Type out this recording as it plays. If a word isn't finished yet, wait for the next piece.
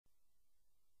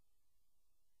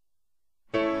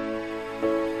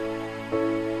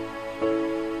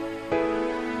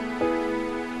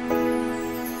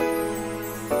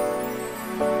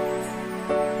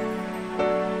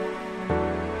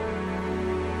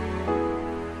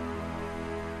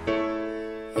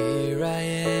Here I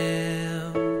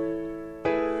am,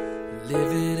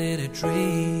 living in a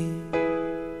dream.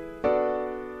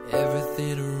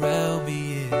 Everything around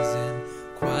me isn't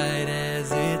quite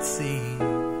as it seems.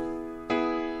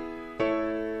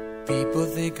 People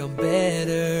think I'm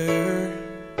better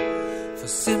for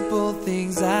simple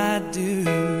things I do.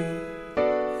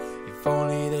 If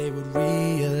only they would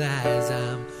realize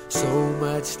I'm so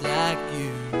much like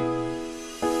you.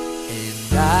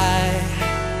 And I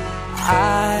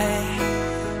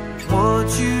want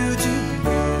you to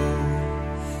know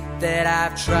that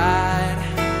I've tried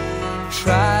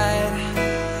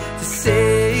to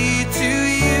say to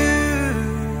you,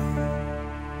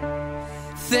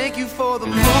 thank you for the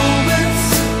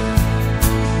moments,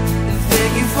 and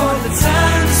thank you for the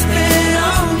time you spent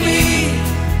on me.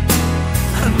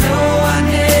 I know I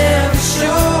never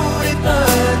showed it,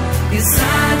 but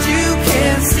inside you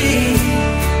can see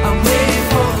I'm waiting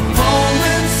for the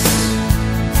moments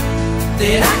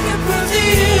that I can prove to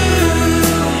you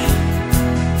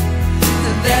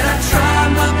that I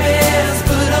tried my best,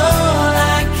 but all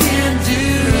I can do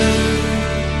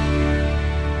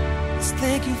is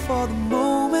thank you for the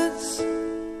moments.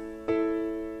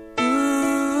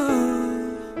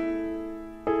 Ooh,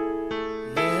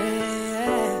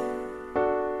 yeah.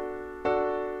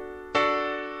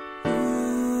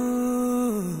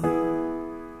 Ooh.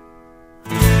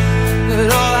 But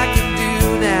all I can do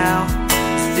now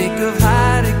is think of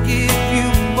how to give you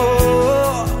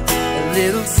more, a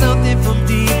little something from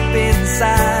deep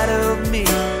inside of me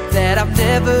that I've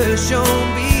never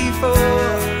shown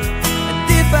before. And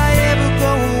if I ever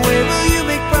go away, will you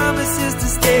make promises to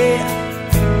stay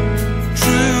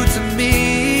true to me?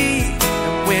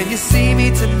 And when you see me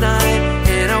tonight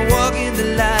and I walk in the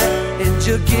light and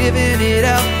you're giving it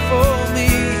up for me,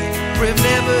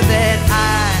 remember that